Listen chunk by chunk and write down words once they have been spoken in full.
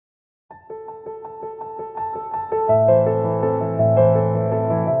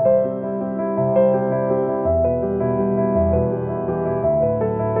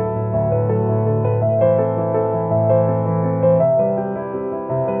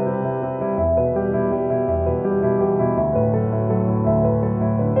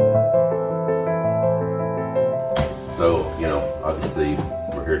So, you know, obviously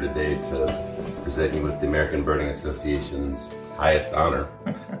we're here today to present you with the American Birding Association's highest honor,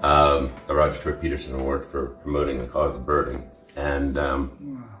 the Tory Peterson Award for promoting the cause of birding. And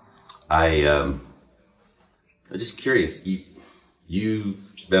I was just curious, you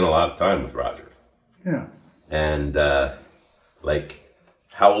spent a lot of time with Roger. Yeah. And like,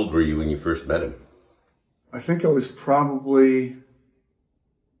 how old were you when you first met him? I think I was probably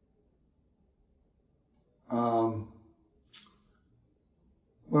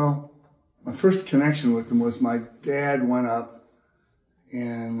well, my first connection with him was my dad went up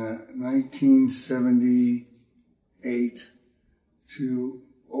in 1978 to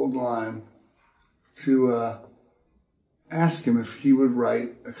Old Lyme to ask him if he would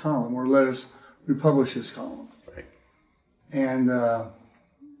write a column or let us republish his column. Right. And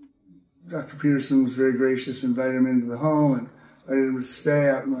Dr. Peterson was very gracious, invited him into the home and invited him to stay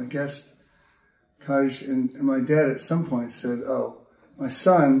out in my guest cottage. And my dad at some point said, "Oh, my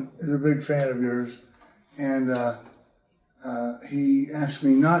son is a big fan of yours, and he asked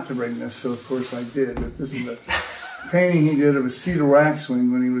me not to bring this," so of course I did. But this is a painting he did of a cedar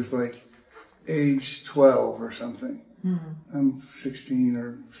waxwing when he was like age 12 or something. Mm-hmm. I'm 16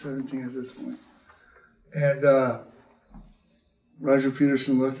 or 17 at this point. And Roger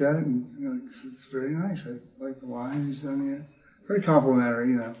Peterson looked at it and, you know, it's very nice. I like the lines he's done here. Very complimentary,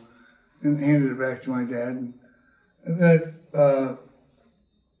 you know, and handed it back to my dad. And then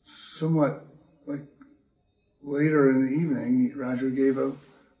somewhat like later in the evening, Roger gave a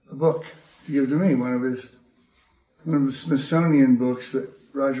book to give to me, one of the Smithsonian books that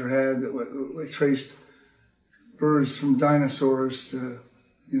Roger had that like traced birds from dinosaurs to,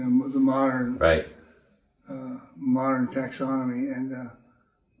 you know, the modern modern taxonomy. And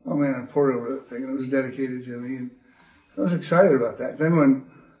oh man, I pored over that thing, and it was dedicated to me, and I was excited about that. Then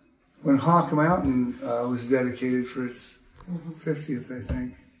when Hawk Mountain was dedicated for its 50th, I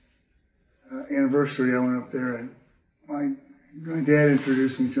think, anniversary, I went up there, and my dad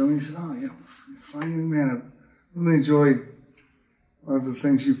introduced me to him. He said, "Oh, you know, fine young man, I've really enjoyed a lot of the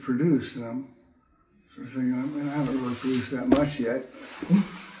things you've produced." And I'm sort of thinking, I mean, I haven't really produced that much yet. A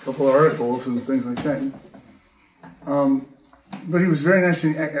couple of articles and things like that. But he was very nice.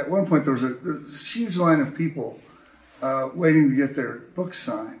 And at one point, there was this huge line of people waiting to get their books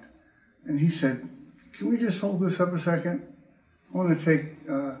signed. And he said, "Can we just hold this up a second? I want to take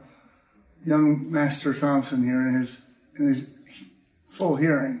young Master Thompson here in his full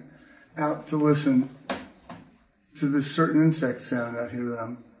hearing out to listen to this certain insect sound out here that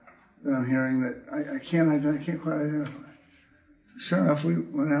I'm hearing that I can't quite identify." Sure enough, we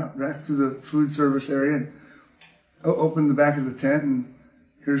went out back to the food service area and opened the back of the tent, and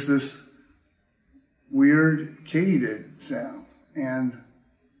here's this weird katydid sound, and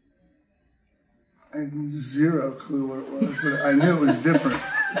I had zero clue what it was, but I knew it was different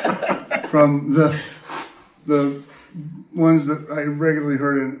from the ones that I regularly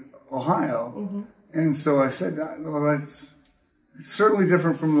heard in Ohio. Mm-hmm. And so I said, "Well, it's certainly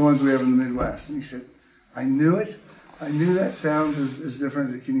different from the ones we have in the Midwest." And he said, "I knew it. I knew that sound is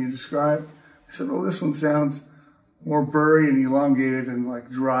different. Can you describe?" I said, "Well, this one sounds more burry and elongated and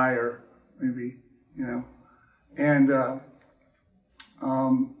like drier, maybe, you know." And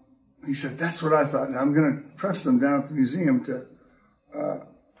he said, "That's what I thought. Now I'm going to press them down at the museum to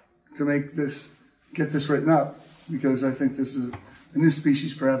get this written up, because I think this is a new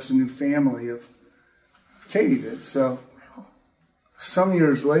species, perhaps a new family of katydids." So some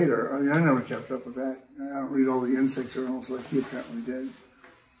years later, I mean, I never kept up with that. I don't read all the insect journals like he apparently did.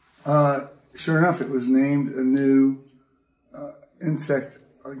 Sure enough, it was named a new insect,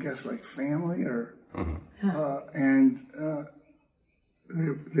 I guess, like family, or and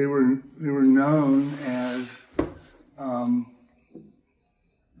they were known as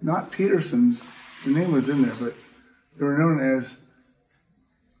not Peterson's. The name was in there, but they were known as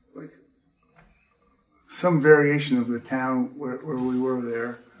like some variation of the town where we were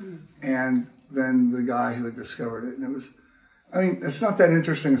there, and then the guy who had discovered it. And it was, I mean, it's not that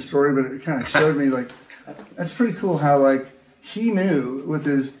interesting a story, but it kind of showed me, like, that's pretty cool how, like, he knew with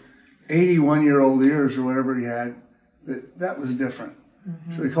his 81-year-old ears or whatever he had that was different.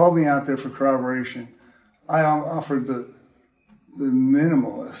 Mm-hmm. So he called me out there for corroboration. I offered the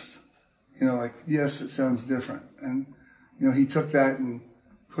minimalist, you know, like, yes, it sounds different. And, you know, he took that and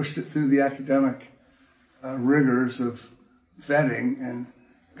pushed it through the academic rigors of vetting and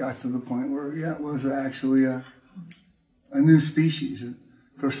got to the point where, yeah, it was actually a new species. And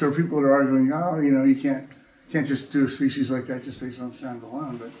of course, there are people that are arguing, oh, you can't just do a species like that just based on sound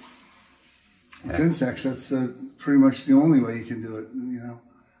alone. But with insects, that's pretty much the only way you can do it,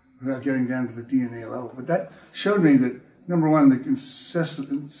 without getting down to the DNA level. But that showed me that, number one, the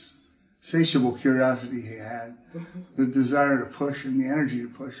insatiable curiosity he had, the desire to push and the energy to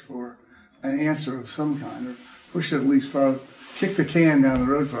push for an answer of some kind, or push it at least farther, kick the can down the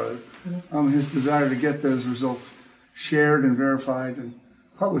road farther. His desire to get those results shared and verified and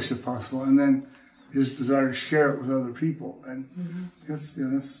published if possible, and then his desire to share it with other people. And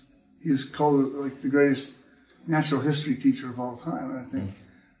he was called like the greatest natural history teacher of all time. And I think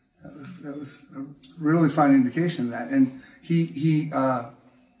that was a really fine indication of that. And he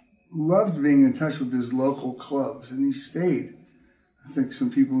loved being in touch with his local clubs, and he stayed. I think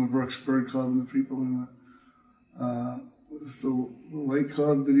some people in the Brooks Bird Club and the people in the Lake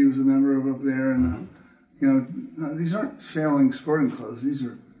Club that he was a member of up there. And these aren't sailing sporting clubs; these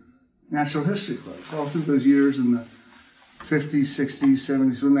are natural history clubs. All through those years in the 50s, 60s,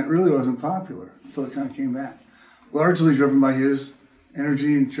 70s, when that really wasn't popular, until it kind of came back. Largely driven by his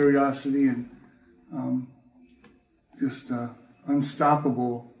energy and curiosity and just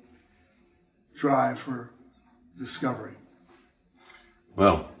unstoppable drive for discovery.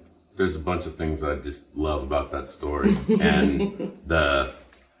 Well, there's a bunch of things I just love about that story. And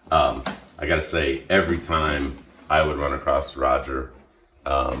I gotta say, every time I would run across Roger,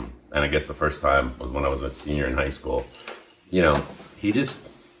 and I guess the first time was when I was a senior in high school, he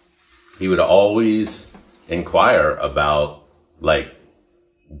would always inquire about, like,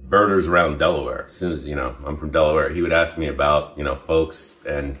 birders around Delaware. As soon as, I'm from Delaware, he would ask me about, folks,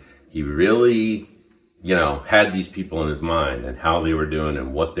 and he really, had these people in his mind and how they were doing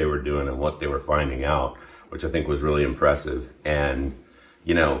and what they were doing and what they were finding out, which I think was really impressive. And,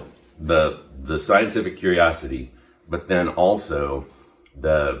 the scientific curiosity, but then also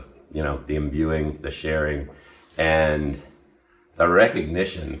the imbuing, the sharing, and the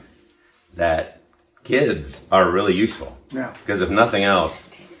recognition that kids are really useful. Yeah. Because if nothing else,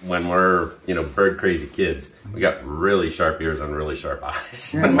 when we're, bird crazy kids, we got really sharp ears and really sharp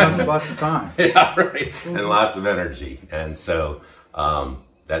eyes. Yeah, lots of time. Yeah, right. And lots of energy. And so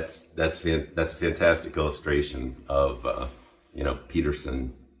that's a fantastic illustration of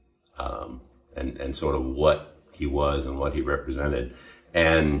Peterson and sort of what he was and what he represented.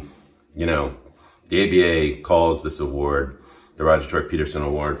 And the ABA calls this award the Roger Tory Peterson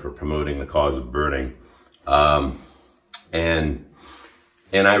Award for promoting the cause of birding.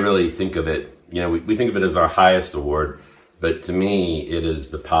 And I really think of it, we think of it as our highest award, but to me, it is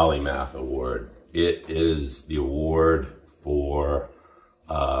the Polymath Award. It is the award for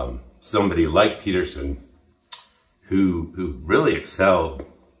somebody like Peterson who really excelled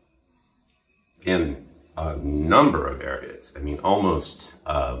in a number of areas. I mean, almost,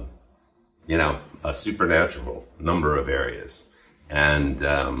 a supernatural number of areas. And,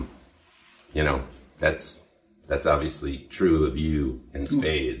 that's obviously true of you in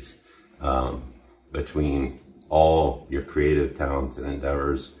spades, between all your creative talents and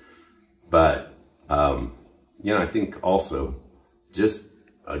endeavors. But, I think also just,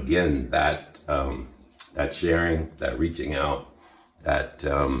 again, that sharing, that reaching out, that,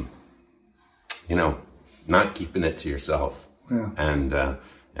 not keeping it to yourself. Yeah.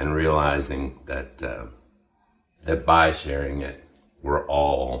 And realizing that, that by sharing it, we're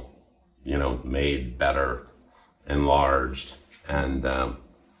all, made better, enlarged, and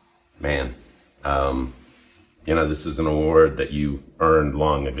this is an award that you earned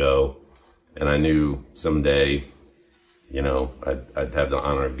long ago, and I knew someday, I'd have the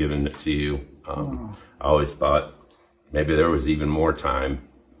honor of giving it to you. I always thought maybe there was even more time,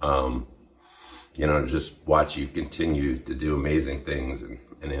 to just watch you continue to do amazing things and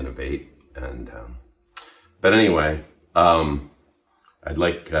innovate. And but anyway, I'd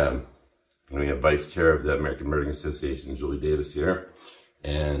like. We have Vice Chair of the American Birding Association, Julie Davis, here.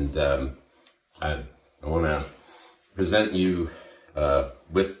 And I want to present you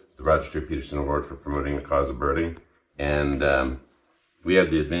with the Roger Tory Peterson Award for promoting the cause of birding. And we have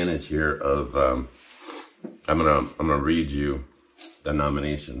the advantage here of, I'm gonna read you the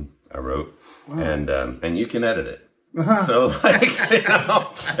nomination I wrote. Wow. And you can edit it. So,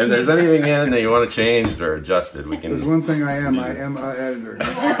 if there's anything in that you want to change or adjusted, we can. There's one thing I am an editor.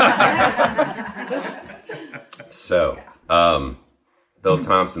 So, Bill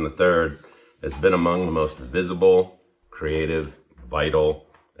Thompson III has been among the most visible, creative, vital,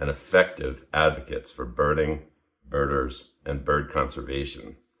 and effective advocates for birding, birders, and bird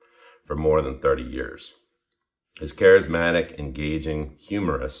conservation for more than 30 years. His charismatic, engaging,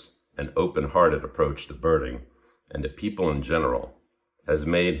 humorous, and open-hearted approach to birding and to people in general has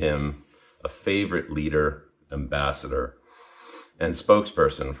made him a favorite leader, ambassador, and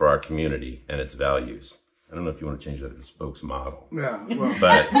spokesperson for our community and its values. I don't know if you want to change that to spokesmodel. Yeah, well.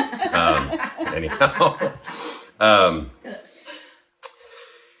 But anyhow,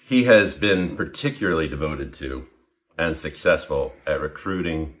 he has been particularly devoted to and successful at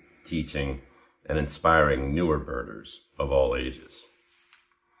recruiting, teaching, and inspiring newer birders of all ages.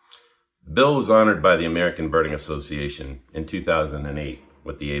 Bill was honored by the American Birding Association in 2008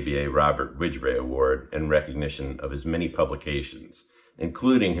 with the ABA Robert Widgray Award in recognition of his many publications,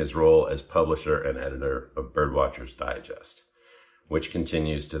 including his role as publisher and editor of Birdwatcher's Digest, which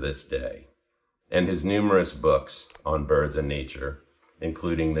continues to this day, and his numerous books on birds and nature,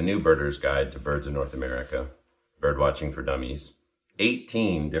 including The New Birder's Guide to Birds of North America, Birdwatching for Dummies,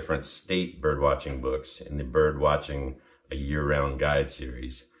 18 different state birdwatching books in the Birdwatching a Year-Round Guide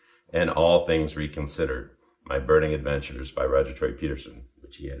series, and All Things Reconsidered, My Birding Adventures by Tory Peterson,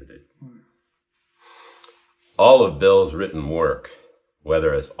 which he edited. All of Bill's written work,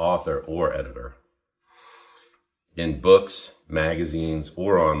 whether as author or editor, in books, magazines,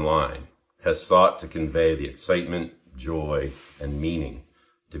 or online, has sought to convey the excitement, joy, and meaning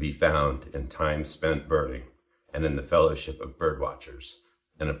to be found in time spent birding and in the fellowship of birdwatchers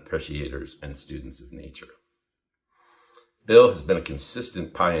and appreciators and students of nature. Bill has been a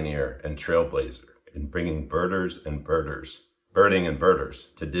consistent pioneer and trailblazer in bringing birding and birders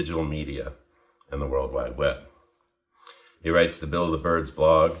to digital media and the World Wide Web. He writes the Bill of the Birds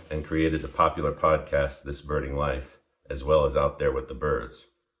blog and created the popular podcast, This Birding Life, as well as Out There with the Birds.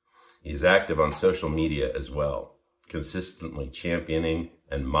 He's active on social media as well, consistently championing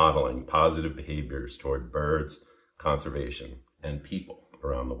and modeling positive behaviors toward birds, conservation, and people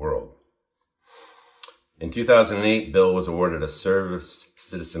around the world. In 2008, Bill was awarded a Service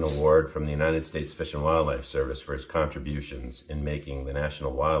Citizen Award from the United States Fish and Wildlife Service for his contributions in making the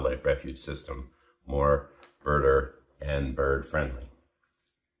National Wildlife Refuge System more birder and bird-friendly.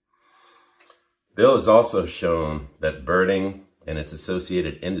 Bill has also shown that birding and its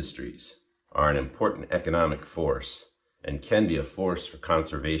associated industries are an important economic force and can be a force for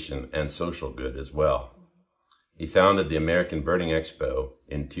conservation and social good as well. He founded the American Birding Expo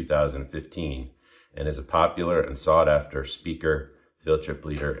in 2015 and is a popular and sought-after speaker, field trip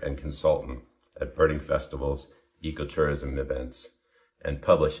leader, and consultant at birding festivals, ecotourism events, and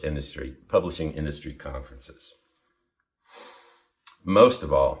publishing industry conferences. Most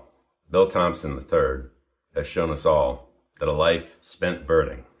of all, Bill Thompson III has shown us all that a life spent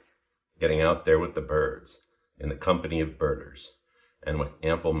birding, getting out there with the birds, in the company of birders, and with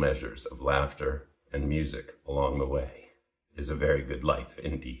ample measures of laughter and music along the way, is a very good life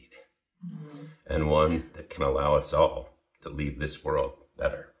indeed, and one that can allow us all to leave this world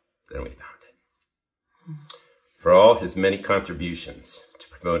better than we found it. For all his many contributions to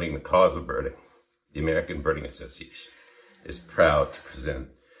promoting the cause of birding, the American Birding Association is proud to present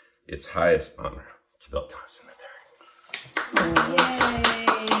its highest honor to Bill Thompson III.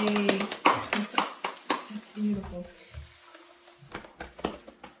 Yay! That's beautiful.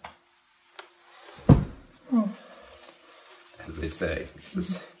 As they say, this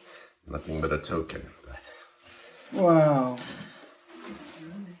is nothing but a token. But Wow.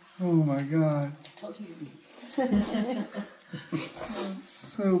 Oh my God.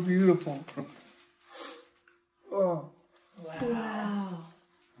 So beautiful. Oh. Wow.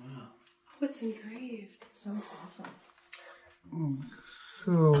 What's engraved? So awesome.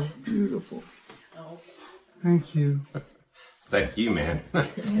 So beautiful. Thank you. thank you, man.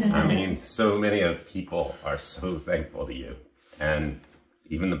 I mean, so many of people are so thankful to you, and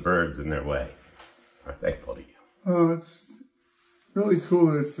even the birds in their way are thankful to you. Oh, it's really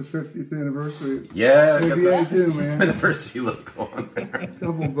cool that it's the 50th anniversary. Yeah, I Maybe I do, man. anniversary look on there.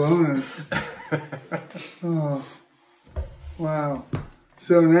 Double bonus. Oh, wow.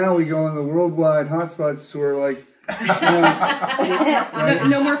 So now we go on the worldwide hotspots tour, like,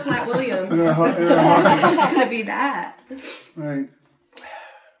 No more Flat Williams. in our It's gonna be that. right.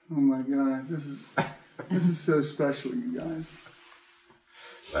 Oh my God, this is so special, you guys.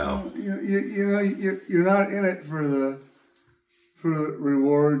 Well, You know, you're not in it for the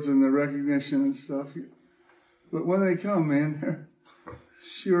rewards and the recognition and stuff, but when they come, man, they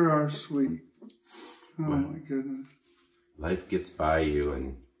sure are sweet. Oh Well, my goodness. life gets by you,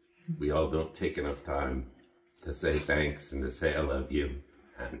 and we all don't take enough time to say thanks and to say I love you.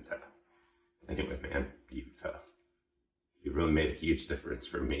 And anyway, man, you've really made a huge difference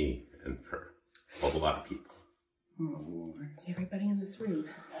for me and for a whole lot of people. Oh boy. Everybody in this room.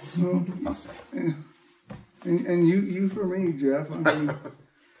 Well, I'll say. And you for me, Jeff. I mean,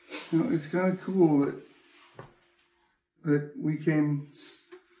 it's kind of cool that we came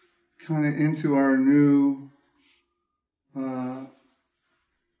kind of into our new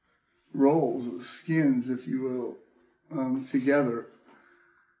roles, skins, if you will, together.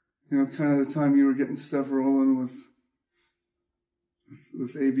 Kind of the time you were getting stuff rolling with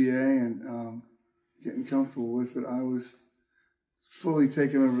ABA and getting comfortable with it, I was fully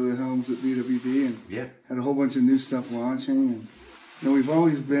taking over the helms at BWD and had a whole bunch of new stuff launching. And we've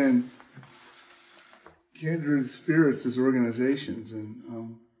always been kindred spirits as organizations,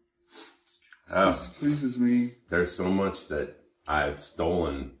 and it just pleases me. There's so much that I've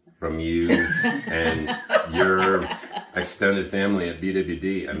stolen from you and your extended family at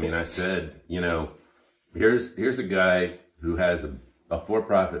BWD. I mean, I said, here's a guy who has a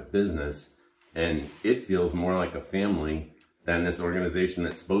for-profit business, and it feels more like a family than this organization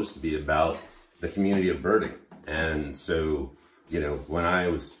that's supposed to be about the community of birding. And so, when I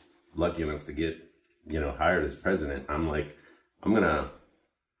was lucky enough to get, hired as president, I'm like, I'm going to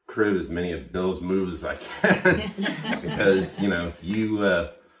crib as many of Bill's moves as I can because, and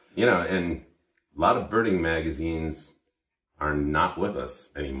a lot of birding magazines are not with us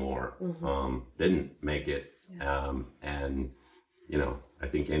anymore. Didn't make it. And, I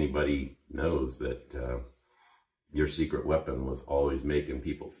think anybody knows that your secret weapon was always making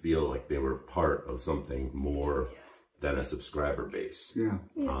people feel like they were part of something more than a subscriber base.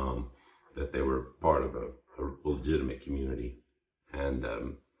 That they were part of a legitimate community. And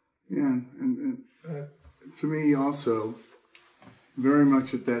and to me also, very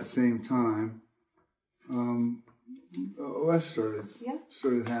much at that same time, OS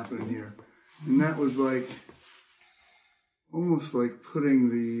started happening here, and that was like almost like putting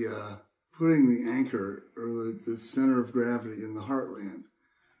the anchor or the center of gravity in the heartland,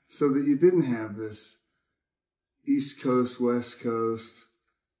 so that you didn't have this East Coast, West Coast,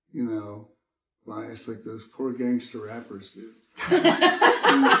 bias like those poor gangster rappers do.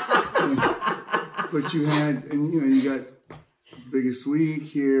 But you had, and you got Biggest Week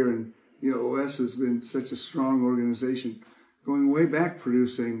here, and OS has been such a strong organization, going way back,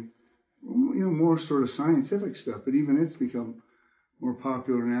 producing more sort of scientific stuff. But even it's become more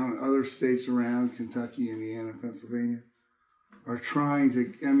popular now, and other states around Kentucky, Indiana, Pennsylvania are trying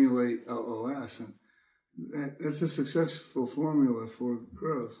to emulate OS, and that's a successful formula for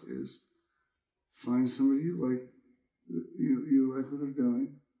growth. Is find somebody you like what they're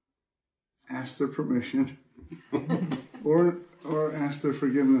doing, ask their permission, or ask their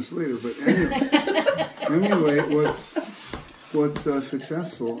forgiveness later. But emulate what's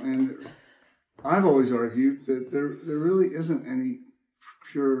successful. And I've always argued that there really isn't any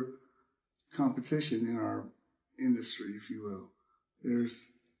pure competition in our industry, if you will. There's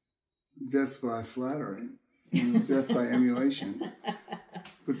death by flattery, death by emulation.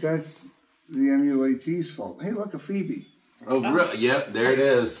 But that's the emulatee's fault. Hey, look, a Phoebe. Oh, really? Yep, there it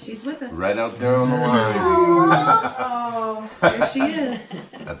is. She's with us. Right out there on the line. Oh, there she is.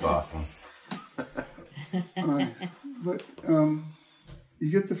 That's awesome. But you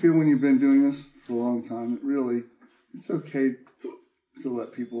get the feel when you've been doing this for a long time that it's okay to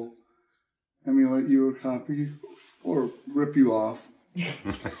let people emulate you or copy you or rip you off.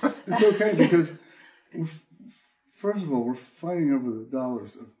 It's okay because, first of all, we're fighting over the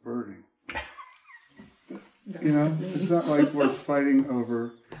dollars of birding. It's not like we're fighting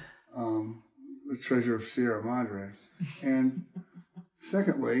over the treasure of Sierra Madre. And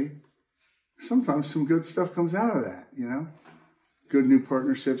secondly, sometimes some good stuff comes out of that, Good new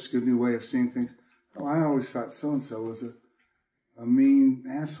partnerships, good new way of seeing things. Oh, I always thought so-and-so was a mean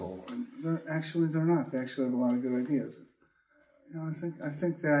asshole. And they're not. They actually have a lot of good ideas. I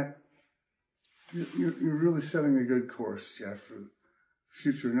think that you're really setting a good course, Jeff, for the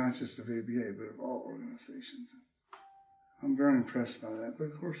future, not just of ABA, but of all organizations. I'm very impressed by that, but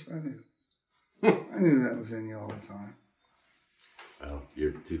of course I knew that was in you all the time. Well,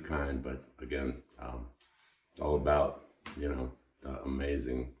 you're too kind, but again, it's all about, the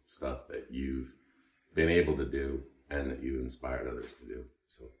amazing stuff that you've been able to do and that you've inspired others to do.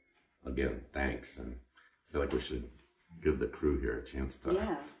 So again, thanks. And I feel like we should give the crew here a chance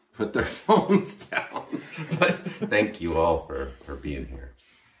to put their phones down. But thank you all for being here.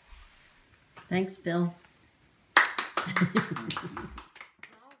 Thanks, Bill.